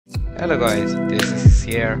Hello guys, TheySix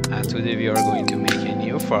here, and today we are going to make a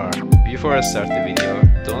new farm. Before I start the video,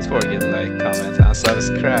 don't forget to like, comment and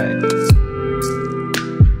subscribe.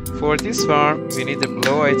 For this farm, we need the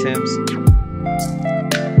below items.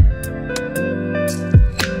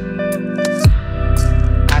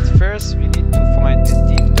 At first, we need to find a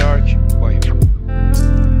deep dark biome.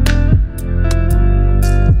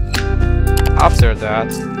 After that,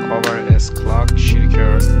 cover a Sculk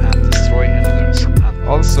shulker and destroy enemies, and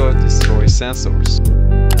also destroy sensors.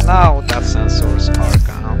 Now that sensors are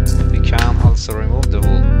gone, we can also remove the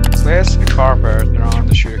wool. Place a carpet around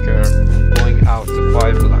the shulker, going out the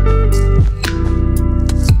 5 blocks.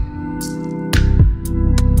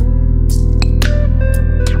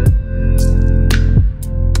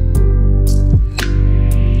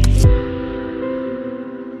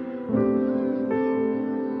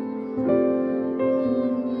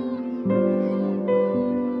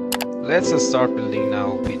 Let's start building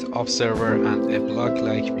now with observer and a block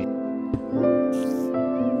like me.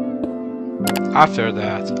 After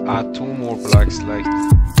that, add 2 more blocks like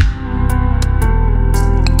this.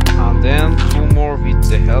 And then 2 more with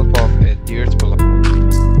the help of a dirt block.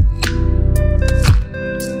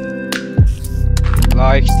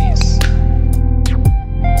 Like this.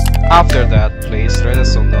 After that, place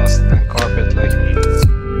redstone dust and carpet like me.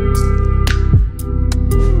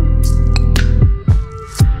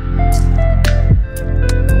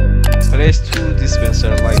 Place 2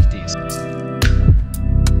 dispenser like this,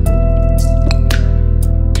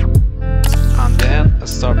 and then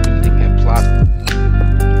start building a platform.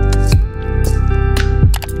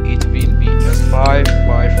 It will be a 5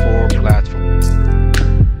 by 4 platform,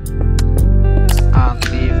 and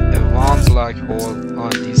leave a 1 block hole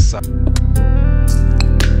on this side.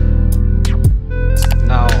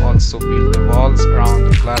 Now also build the walls around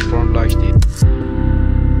the platform like this.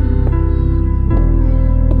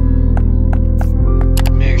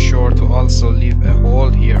 To also leave a hole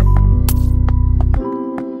here.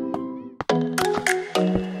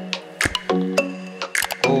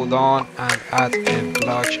 Go down and add a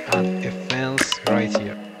block and a fence right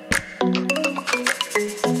here.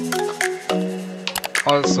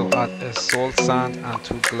 Also add a salt sand and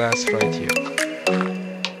 2 glass right here.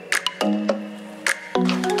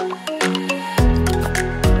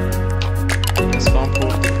 Spawn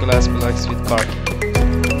proof the glass blocks with carpet.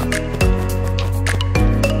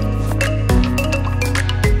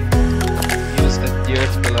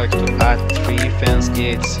 To add 3 fence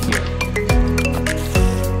gates here.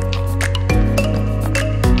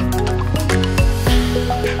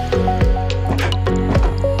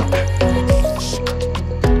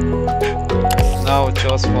 Now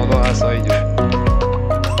just follow as I do.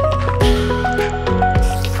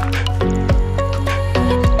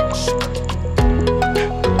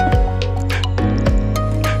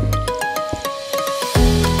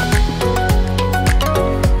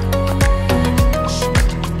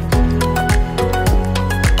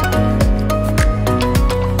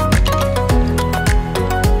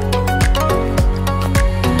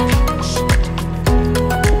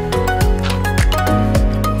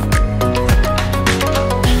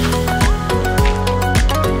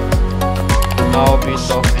 Now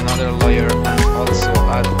build up another layer and also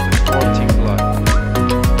add the 14 block.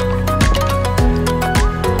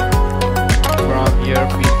 From here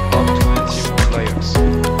build up 20 more layers.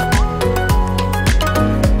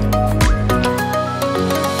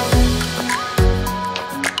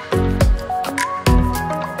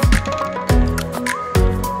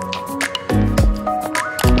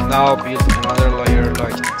 Now build another layer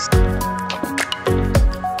like this.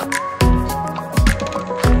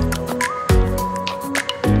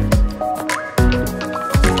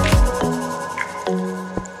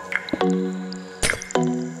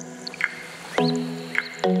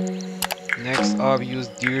 Next up, use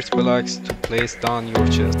dirt blocks to place down your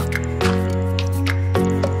chest.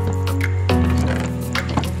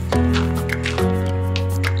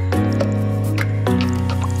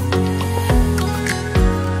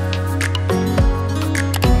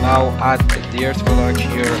 Now add a dirt block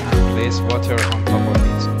here and place water on top of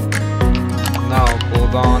it. Now go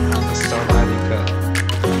down and start adding cut.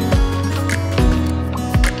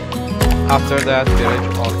 After that, break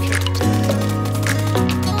all kept.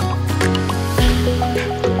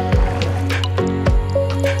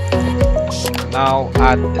 Now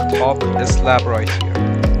add the top slab right here.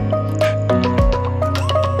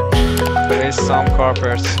 Place some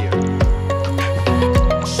carpets here.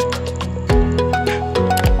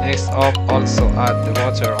 Next up, also add the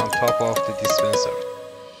water on top of the dispenser.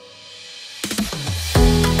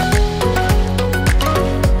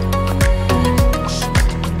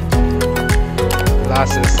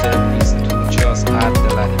 Last step is to